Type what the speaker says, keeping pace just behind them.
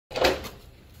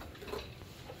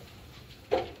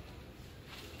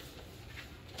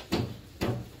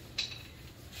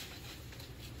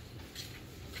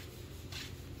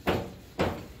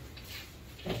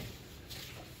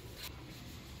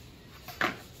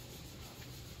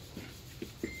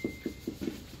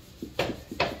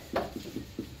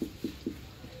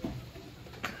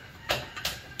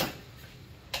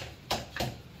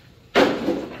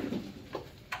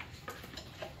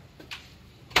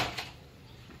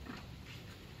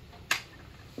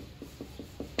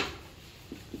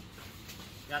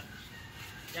Gạt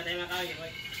đây mà cao vậy thôi.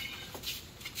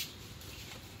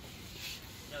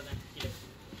 Đâu ra, kìa.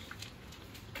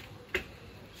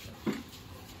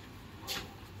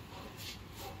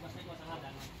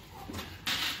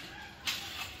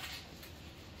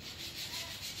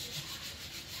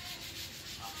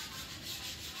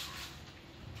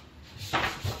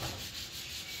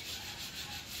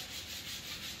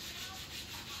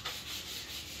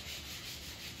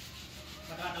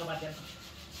 Baka daw ba dyan?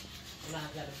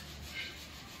 Lahat dyan.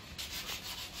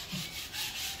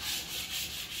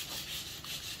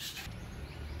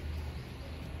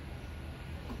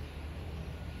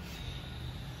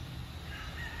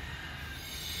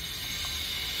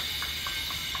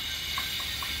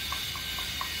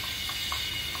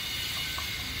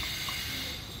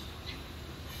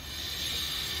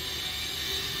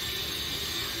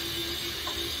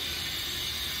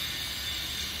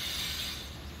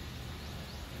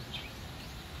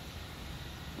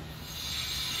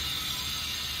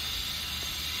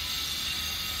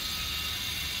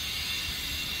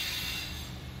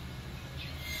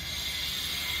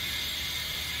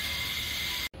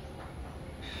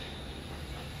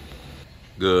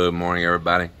 Good morning,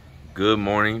 everybody. Good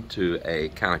morning to a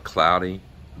kind of cloudy,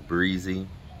 breezy,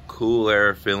 cool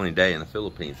air feeling day in the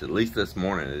Philippines. At least this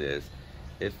morning it is.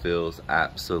 It feels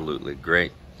absolutely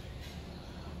great.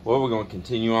 Well, we're going to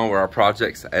continue on with our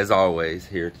projects as always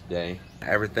here today.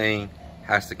 Everything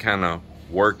has to kind of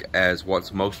work as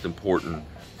what's most important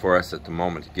for us at the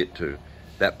moment to get to.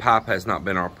 That pipe has not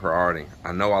been our priority.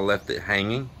 I know I left it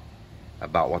hanging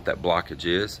about what that blockage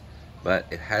is, but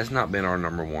it has not been our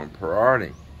 #1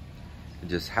 priority. It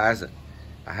just hasn't.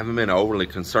 I haven't been overly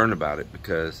concerned about it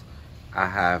because I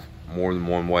have more than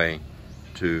one way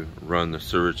to run the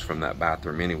sewage from that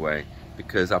bathroom anyway,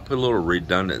 because I put a little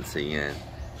redundancy in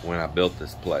when I built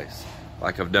this place,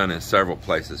 like I've done in several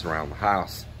places around the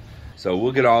house. So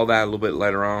we'll get all that a little bit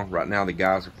later on. Right now the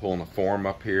guys are pulling the form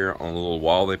up here on the little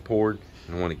wall they poured,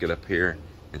 and I want to get up here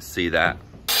and see that.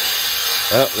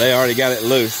 Oh, they already got it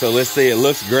loose, so let's see. It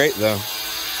looks great though.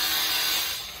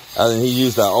 He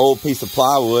used an old piece of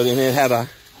plywood and it had a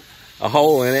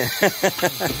hole in it.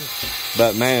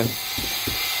 But man,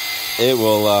 it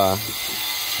will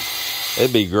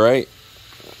it'd be great.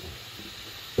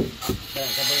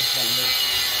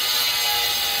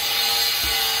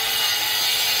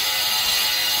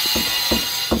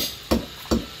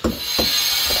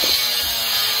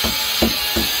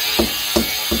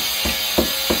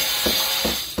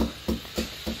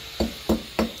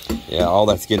 Yeah, all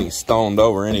that's getting stoned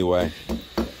over anyway.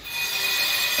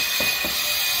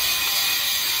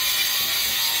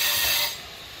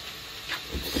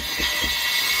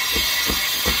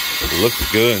 It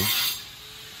looks good.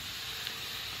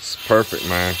 It's perfect,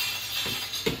 man.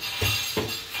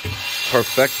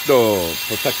 Perfecto.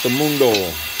 Perfecto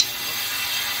mundo.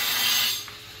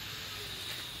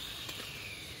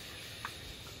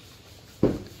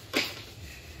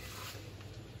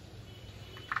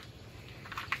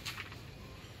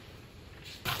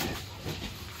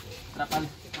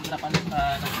 Harapan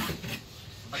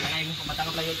pagkakain mo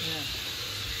matangkap layot niya.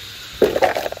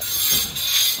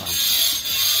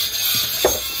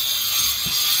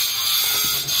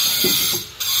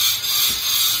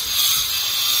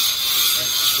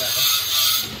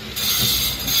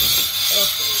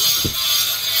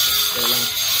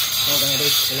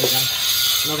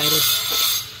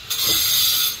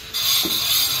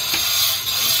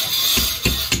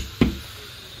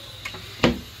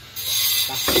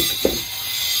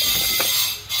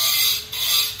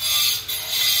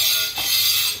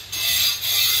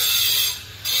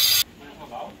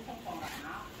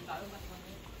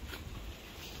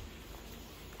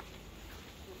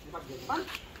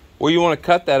 Where you want to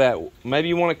cut that at? Maybe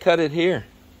you want to cut it here.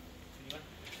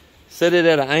 Set it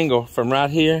at an angle from right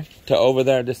here to over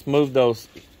there. Just move those.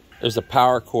 There's a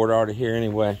power cord already here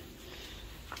anyway.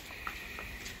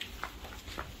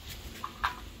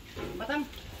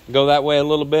 Go that way a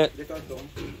little bit.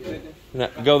 No,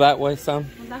 go that way some.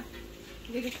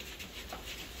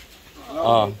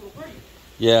 Oh,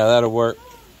 yeah, that'll work.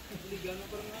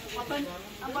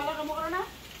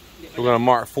 We're going to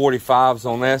mark 45s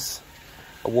on this,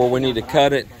 where we need to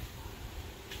cut it.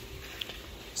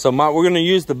 So we're going to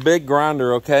use the big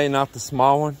grinder, okay, not the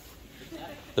small one,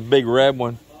 the big red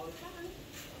one.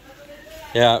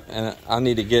 Yeah, and I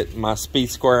need to get my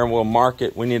speed square and we'll mark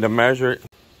it. We need to measure it.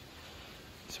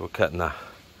 So we're cutting the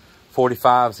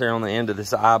 45s here on the end of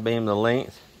this I-beam, the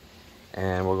length,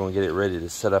 and we're going to get it ready to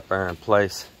set up there in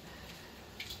place.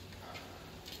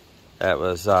 That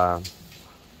was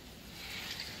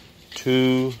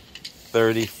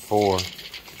 234.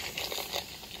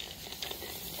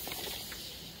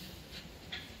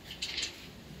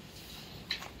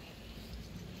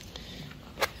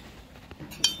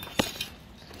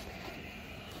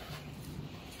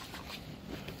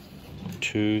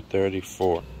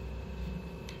 234.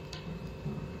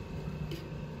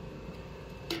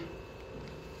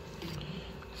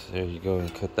 So there you go,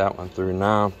 and cut that one through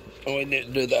now. Oh, we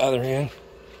didn't do the other end.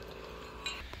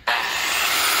 I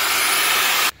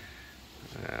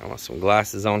want some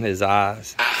glasses on his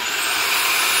eyes.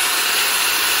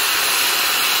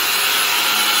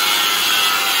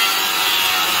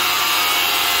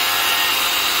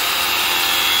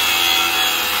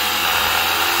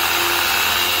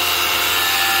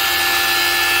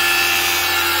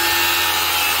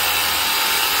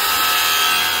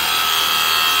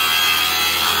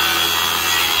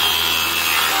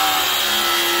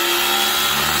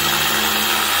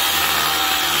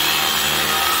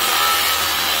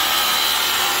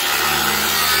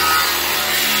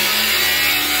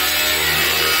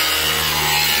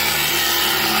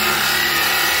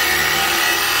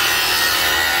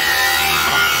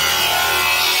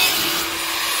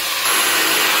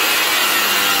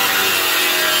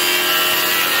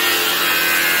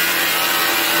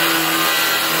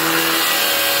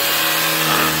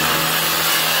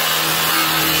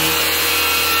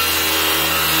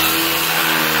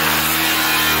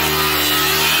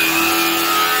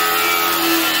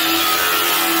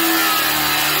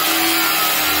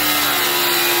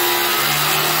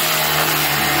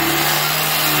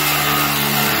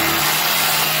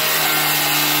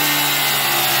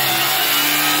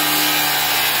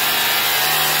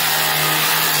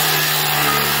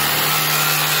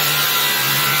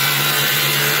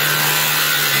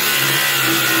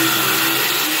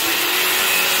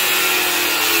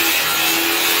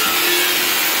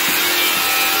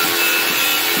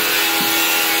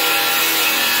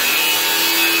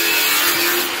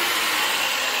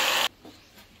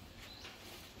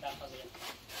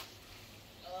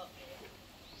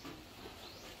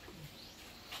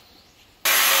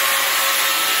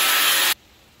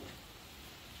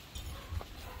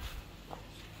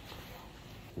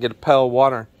 Get a pail of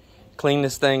water, clean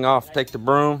this thing off, take the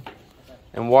broom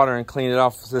and water and clean it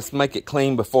off. Let's make it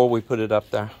clean before we put it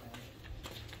up there.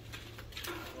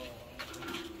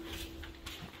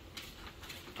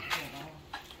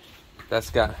 That's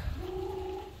got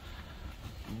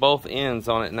both ends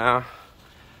on it now.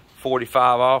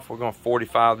 45 off. We're going to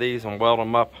 45 these and weld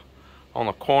them up on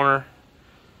the corner.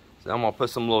 So I'm going to put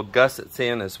some little gussets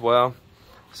in as well.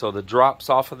 So the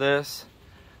drops off of this,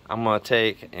 I'm going to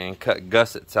take and cut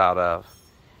gussets out of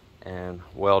and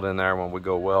weld in there when we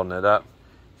go welding it up.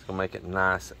 It's going to make it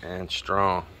nice and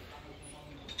strong.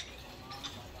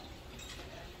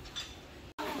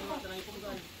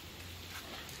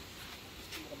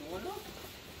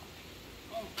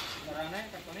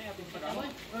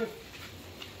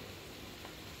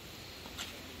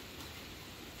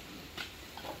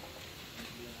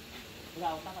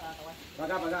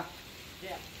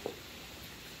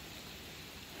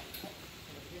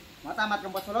 Matamat kang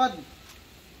basulod.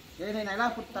 Kaya na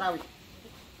lang put tarawih.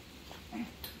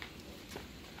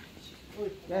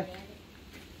 Okay.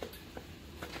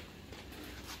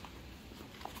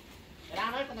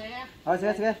 Oh,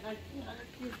 sige, sige.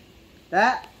 Te,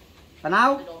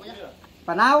 panaw?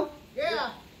 Panaw?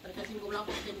 Yeah.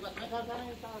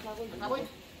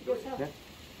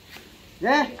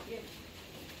 Yeah.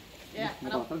 Yeah,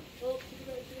 panaw.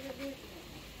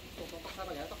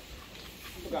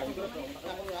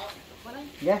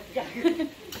 Yeah.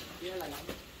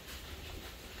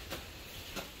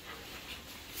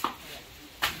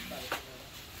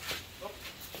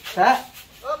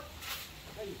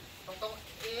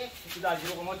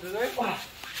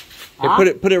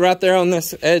 Here, put it right there on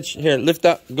this edge. Here, lift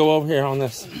up, go over here on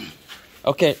this.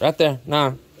 Okay, right there.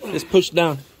 Now, just push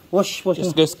down. Push.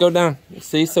 Just go down.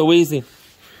 See, so easy.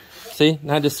 See,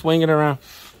 now just swing it around.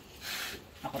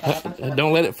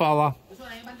 Don't let it fall off.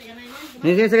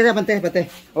 Sige, bante.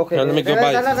 Okay. Here, let me go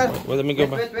by. Let me go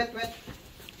by. Wait.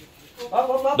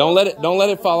 Don't let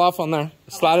it fall off on there.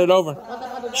 Slide it over.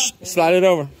 Shh, slide it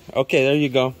over. Okay, there you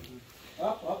go.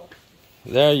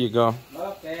 There you go.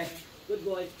 Okay. Good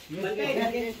boy.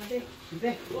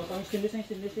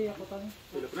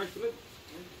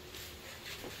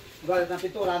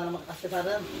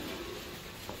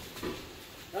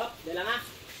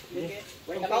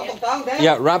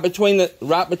 Yeah, right between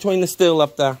the steel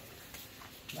up there.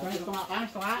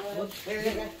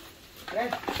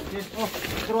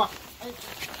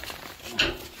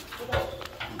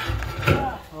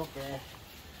 Okay.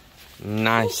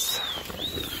 Nice.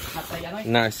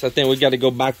 Nice. I think we got to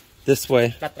go back this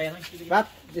way. Flat?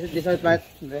 This one flat?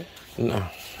 No.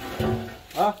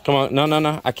 Come on.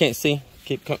 No. I can't see.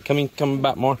 Keep coming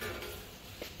back more.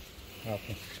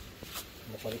 Okay.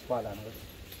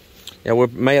 Yeah, we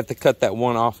may have to cut that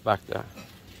one off back there.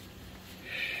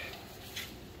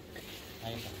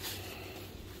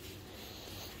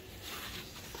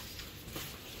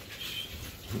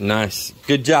 Nice.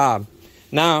 Good job.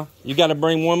 Now, you got to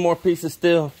bring one more piece of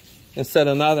steel instead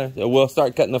of another. We'll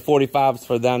start cutting the 45s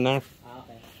for down there.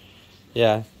 Okay.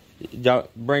 Yeah. Y'all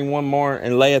bring one more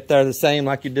and lay it there the same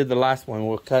like you did the last one.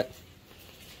 We'll cut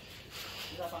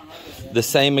the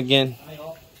same again.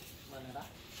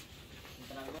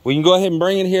 We can go ahead and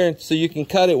bring it here so you can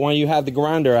cut it when you have the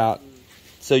grinder out.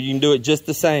 So you can do it just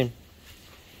the same.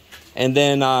 And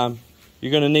then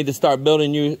you're going to need to start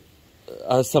building you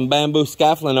some bamboo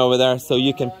scaffolding over there so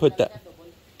you can put that.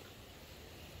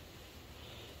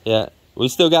 Yeah, we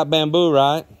still got bamboo,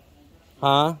 right?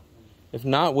 Huh? If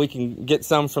not, we can get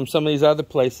some from some of these other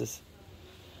places.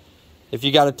 If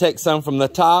you got to take some from the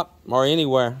top or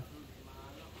anywhere.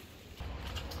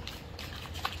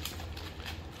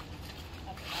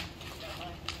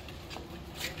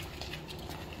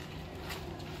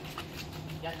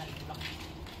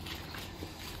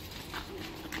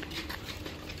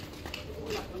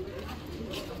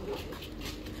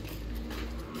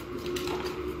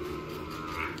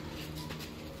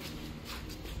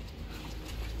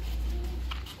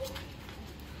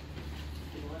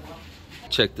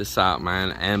 Check this out,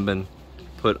 man. Ambin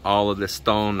put all of this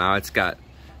stone. Now it's got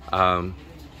a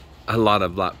lot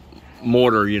of like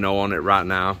mortar, you know, on it right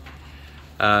now.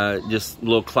 Just a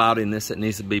little cloudiness that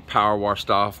needs to be power washed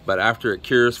off. But after it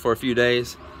cures for a few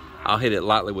days, I'll hit it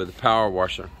lightly with a power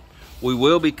washer. We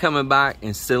will be coming back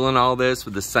and sealing all this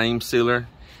with the same sealer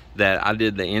that I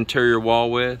did the interior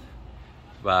wall with.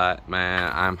 But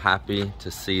man, I'm happy to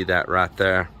see that right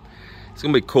there. It's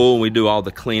gonna be cool when we do all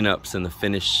the cleanups and the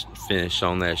finish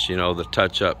on this, you know, the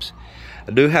touch-ups.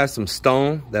 I do have some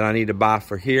stone that I need to buy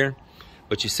for here,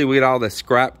 but you see we got all this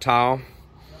scrap tile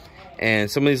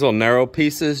and some of these little narrow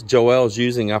pieces Joel's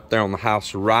using up there on the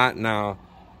house right now,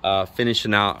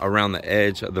 finishing out around the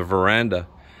edge of the veranda,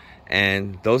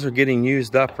 and those are getting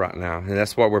used up right now, and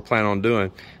that's what we're planning on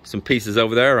doing. Some pieces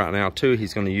over there right now too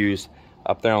he's going to use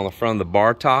up there on the front of the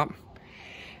bar top.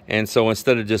 And so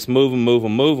instead of just move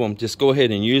them, just go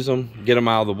ahead and use them, get them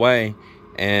out of the way,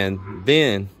 and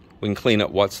then we can clean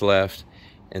up what's left.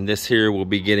 And this here will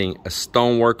be getting a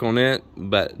stonework on it,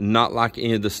 but not like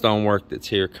any of the stonework that's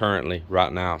here currently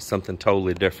right now. Something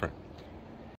totally different.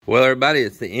 Well, everybody,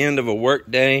 it's the end of a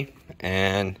work day,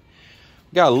 and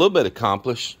we got a little bit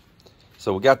accomplished.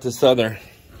 So we got this other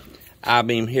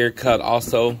I-beam here cut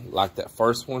also, like that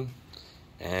first one.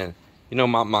 And you know,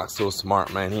 my Mike's so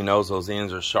smart, man. He knows those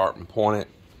ends are sharp and pointed.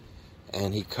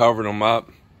 And he covered them up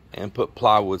and put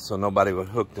plywood so nobody would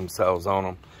hook themselves on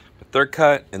them. But they're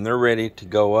cut and they're ready to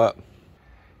go up.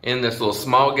 In this little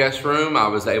small guest room, I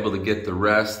was able to get the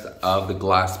rest of the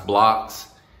glass blocks.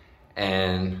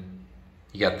 And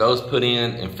you got those put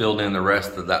in and filled in the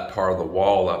rest of that part of the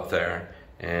wall up there.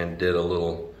 And did a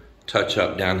little touch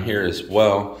up down here as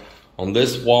well. On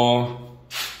this wall,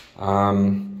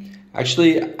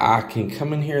 actually, I can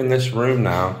come in here in this room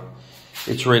now.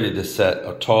 It's ready to set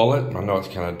a toilet. I know it's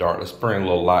kind of dark. Let's bring a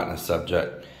little light in the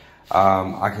subject.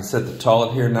 I can set the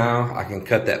toilet here now. I can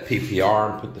cut that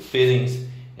PPR and put the fittings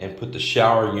and put the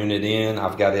shower unit in.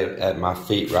 I've got it at my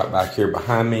feet right back here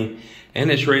behind me. And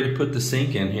it's ready to put the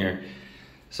sink in here.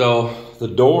 So the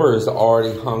door is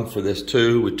already hung for this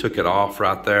too. We took it off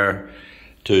right there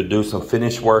to do some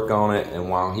finish work on it. And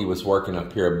while he was working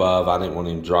up here above, I didn't want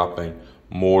him dropping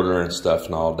mortar and stuff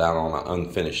and all down on an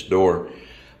unfinished door.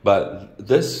 But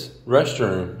this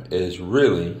restroom is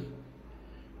really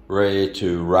ready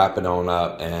to wrap it on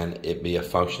up and it be a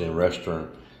functioning restroom.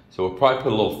 So we'll probably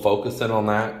put a little focus in on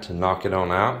that to knock it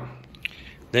on out.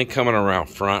 Then coming around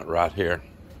front right here.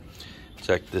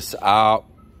 Check this out.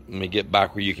 Let me get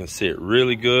back where you can see it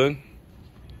really good.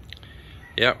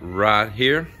 Yep, right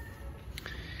here.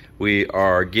 We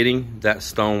are getting that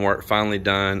stonework finally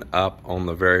done up on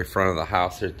the very front of the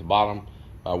house here at the bottom,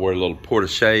 where the little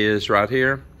porte-cochere is right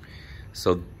here.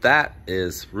 So that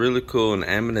is really cool, and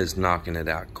Emin is knocking it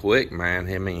out quick, man.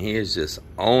 I mean, he is just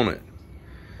on it.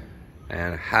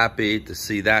 And happy to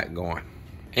see that going.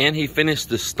 And he finished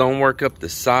the stonework up the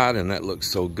side, and that looks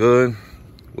so good.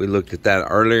 We looked at that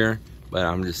earlier, but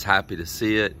I'm just happy to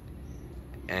see it.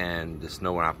 And just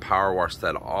know when I power wash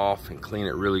that off and clean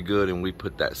it really good and we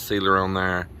put that sealer on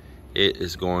there, it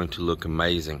is going to look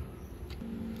amazing.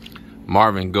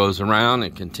 Marvin goes around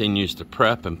and continues to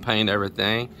prep and paint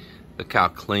everything. Look how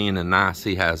clean and nice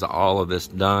he has all of this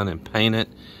done and painted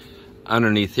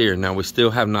underneath here. Now we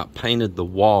still have not painted the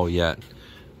wall yet,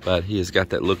 but he has got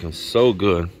that looking so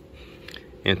good.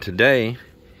 And today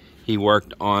he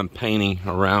worked on painting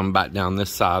around back down this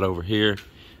side over here.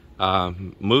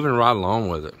 Moving right along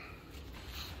with it.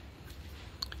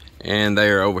 And they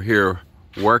are over here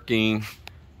working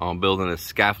on building a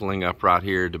scaffolding up right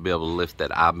here to be able to lift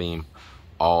that I-beam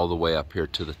all the way up here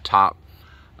to the top.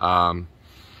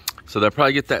 So they'll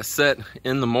probably get that set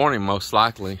in the morning most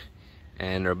likely,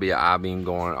 and there'll be an I-beam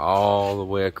going all the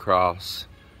way across,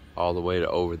 all the way to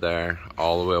over there,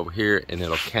 all the way over here, and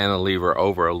it'll cantilever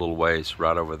over a little ways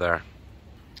right over there.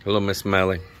 Hello, Miss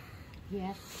Melly.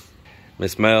 Yes.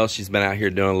 Miss Mel, she's been out here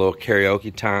doing a little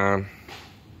karaoke time.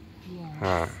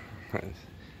 Yes.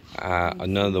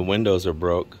 None of the windows are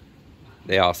broke.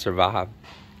 They all survived.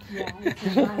 Yeah, it's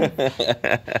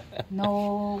survived.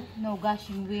 No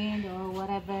gushing wind or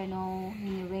whatever, no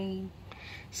any rain.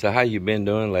 So how you been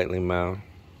doing lately, Mel?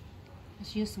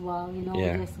 As usual, you know,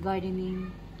 Yeah. just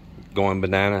gardening. Going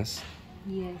bananas?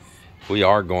 Yes. We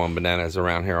are going bananas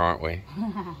around here, aren't we?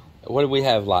 What do we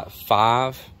have, like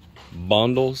 5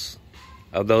 bundles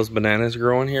of those bananas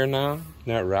growing here now? Isn't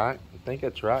that right? I think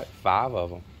that's right, 5 of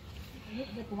them.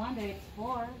 But wonder it's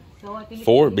 4. So I think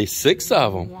 4 would be 6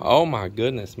 of them. Yeah. Oh my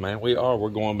goodness, man, we're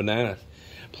going bananas.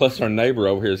 Plus our neighbor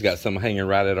over here has got some hanging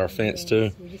right at our fence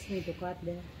too. We just need to cut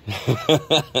them.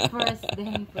 First.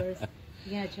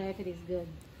 You're gonna try if it is good.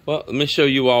 Well, let me show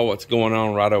you all what's going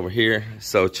on right over here.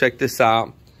 So check this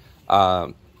out.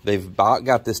 They've about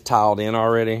got this tiled in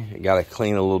already. Got to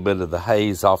clean a little bit of the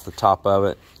haze off the top of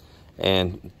it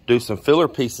and do some filler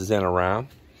pieces in around.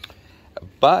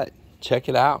 But check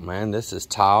it out, man. This is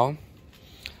tile.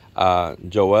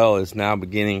 Joel is now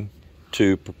beginning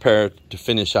to prepare to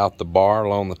finish out the bar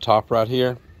along the top right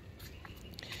here.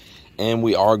 And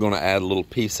we are going to add a little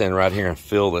piece in right here and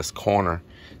fill this corner.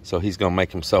 So he's going to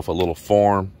make himself a little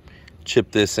form,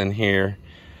 chip this in here,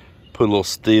 put a little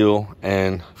steel,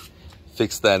 and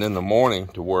fix that in the morning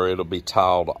to where it'll be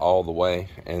tiled all the way.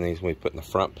 And he's going to be putting the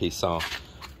front piece on.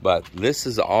 But this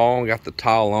is all got the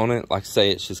tile on it. Like I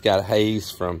say, it's just got a haze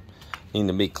from needing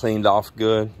to be cleaned off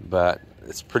good, but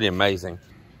it's pretty amazing.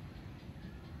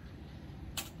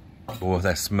 Boy,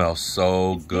 that smells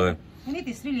so good. And it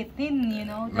is really thin, you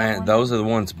know. Man, those are the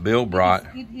ones Bill brought.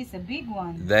 It is a big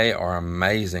one. They are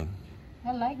amazing.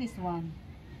 I like this one.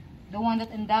 The one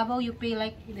that in Davao you pay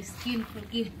like the skin per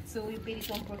kilo, so you pay this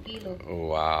one per kilo.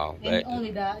 Wow. And only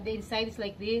the inside is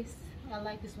like this. I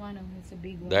like this one. It's a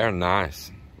big one. They're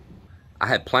nice. I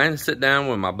had planned to sit down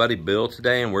with my buddy Bill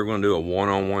today, and we're going to do a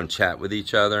one-on-one chat with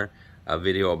each other. A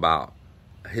video about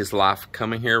his life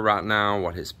coming here right now,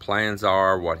 what his plans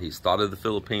are, what he's thought of the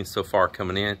Philippines so far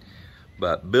coming in.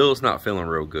 But Bill's not feeling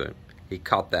real good. He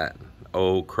caught that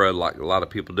old crud like a lot of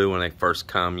people do when they first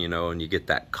come, you know, and you get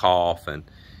that cough and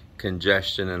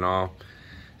congestion and all.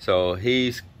 So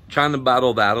he's trying to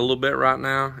battle that a little bit right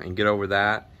now and get over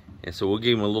that. And so we'll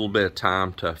give him a little bit of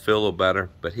time to feel a little better.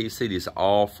 But he said he's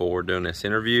all for doing this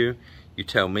interview. You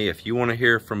tell me if you want to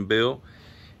hear from Bill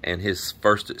and his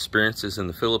first experiences in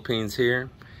the Philippines here,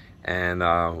 and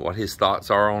what his thoughts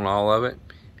are on all of it.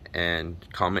 And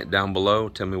comment down below.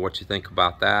 Tell me what you think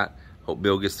about that. Hope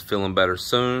Bill gets to feeling better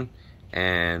soon.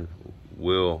 And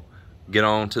we'll get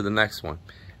on to the next one.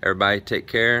 Everybody take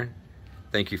care.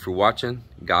 Thank you for watching.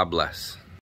 God bless.